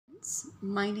friends.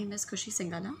 My name is Khushi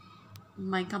Singala.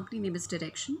 My company name is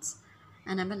Directions,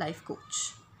 and I'm a life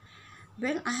coach.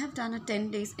 Well, I have done a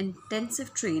 10 days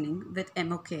intensive training with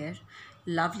Emocare.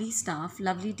 Lovely staff,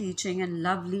 lovely teaching, and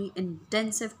lovely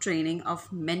intensive training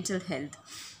of mental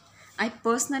health. I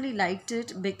personally liked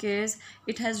it because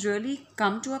it has really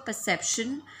come to a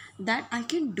perception that I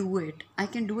can do it. I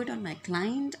can do it on my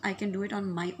client, I can do it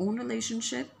on my own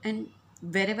relationship, and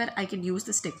wherever I can use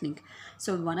this technique.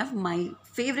 So one of my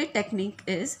favorite technique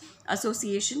is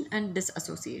association and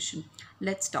disassociation.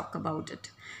 Let's talk about it.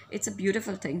 It's a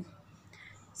beautiful thing.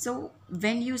 So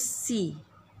when you see,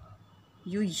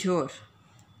 you hear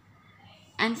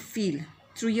and feel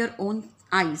through your own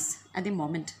eyes at the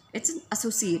moment, it's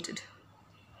associated.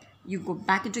 You go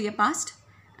back into your past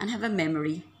and have a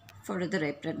memory for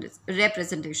the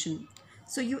representation.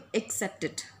 So you accept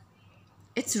it.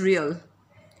 It's real.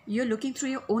 You're looking through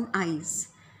your own eyes.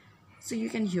 So you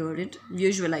can hear it,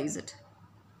 visualize it.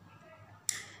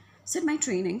 So in my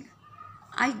training,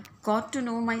 I got to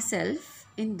know myself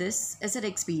in this as an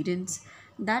experience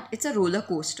that it's a roller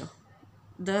coaster.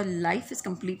 The life is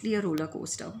completely a roller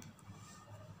coaster.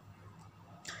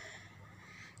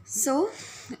 So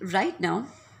right now,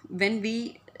 when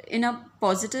we in a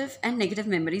positive and negative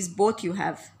memories, both you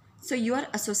have. So you are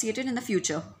associated in the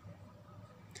future.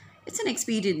 It's an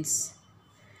experience.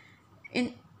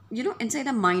 In inside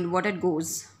the mind, what it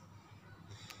goes,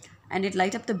 and it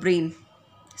light up the brain.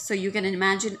 So you can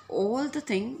imagine all the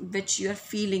thing which you are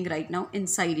feeling right now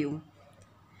inside you.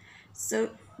 So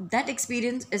that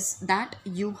experience is that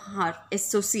you are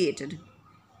associated.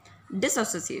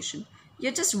 Disassociation.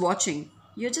 You're just watching.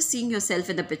 You're just seeing yourself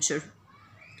in the picture.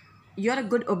 You're a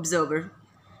good observer.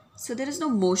 So there is no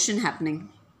motion happening.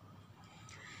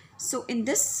 So in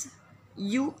this,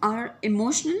 you are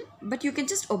emotional, but you can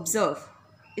just observe.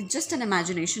 It's just an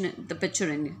imagination, the picture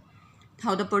in you,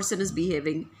 how the person is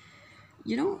behaving.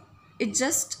 It's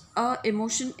just a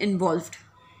emotion involved.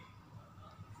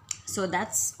 So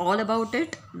that's all about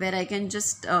it, where I can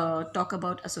just talk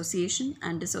about association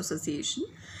and disassociation.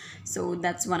 So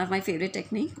that's one of my favorite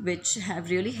technique, which have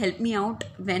really helped me out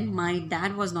when my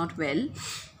dad was not well.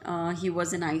 He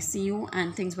was in ICU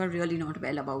and things were really not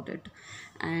well about it.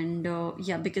 And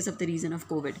yeah, because of the reason of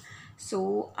COVID.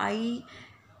 So I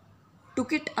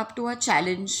took it up to a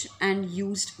challenge and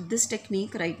used this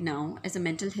technique right now as a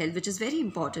mental health, which is very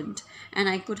important, and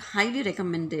I could highly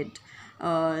recommend it,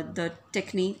 the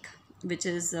technique which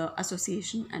is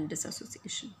association and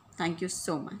disassociation. Thank you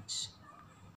so much.